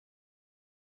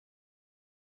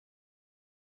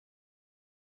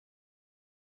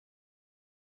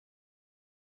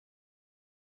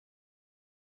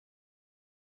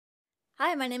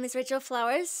Hi, my name is Rachel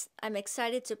Flowers. I'm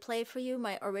excited to play for you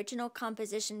my original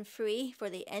composition Free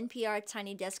for the NPR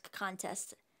Tiny Desk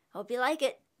Contest. Hope you like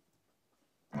it.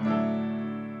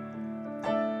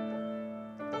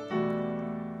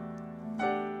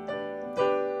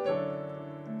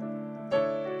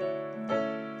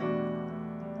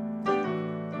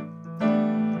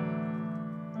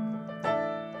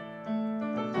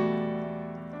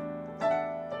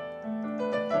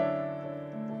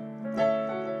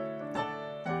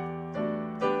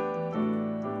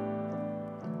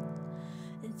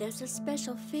 There's a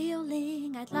special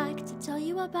feeling I'd like to tell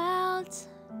you about,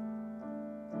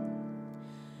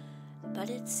 but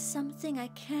it's something I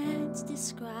can't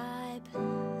describe.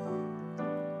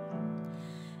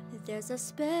 There's a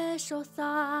special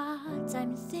thought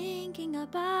I'm thinking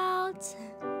about,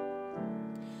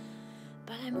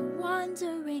 but I'm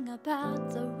wondering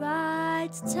about the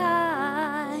right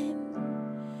time.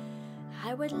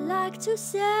 I would like to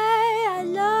say I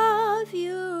love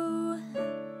you,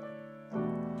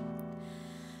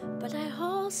 but I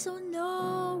also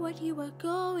know what you are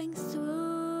going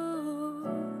through,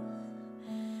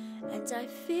 and I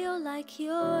feel like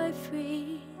you're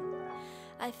free.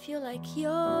 I feel like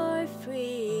you're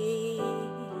free.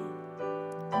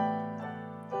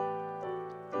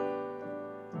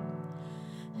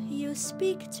 You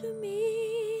speak to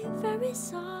me very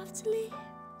softly,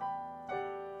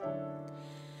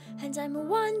 and I'm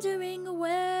wondering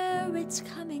where it's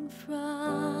coming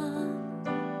from.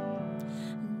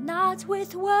 Not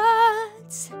with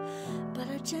words, but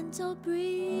a gentle breeze.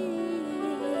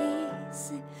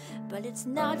 But it's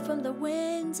not from the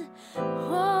wind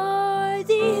or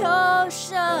the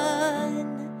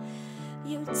ocean.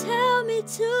 You tell me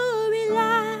to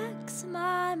relax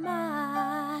my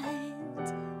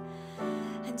mind,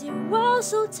 and you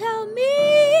also tell me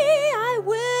I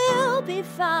will be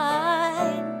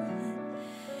fine.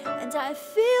 And I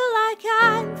feel like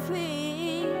I'm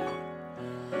free.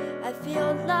 I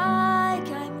feel like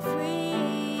I'm free.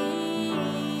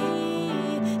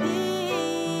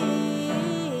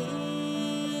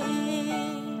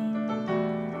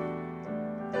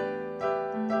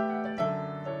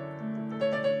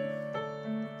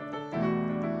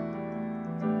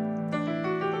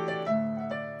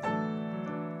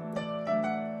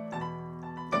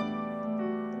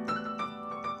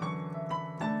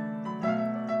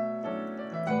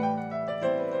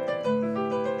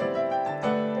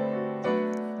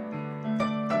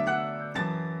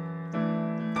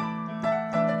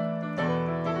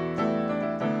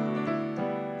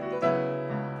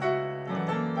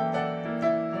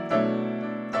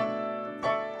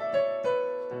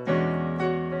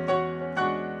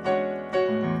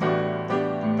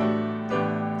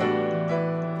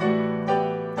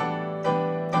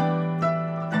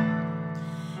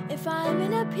 If I'm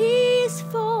in a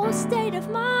peaceful state of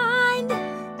mind,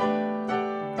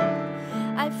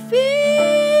 I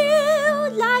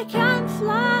feel like I'm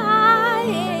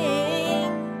flying.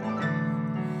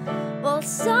 Well,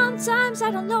 sometimes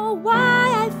I don't know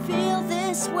why I feel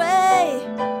this way,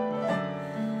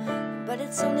 but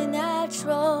it's only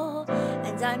natural,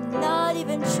 and I'm not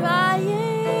even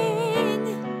trying.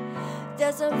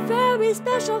 There's a very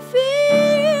special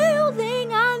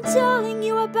feeling I'm telling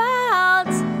you about,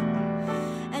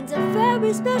 and a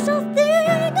very special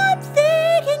thing I'm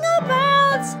thinking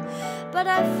about. But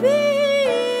I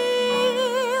feel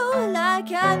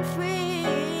like I'm free.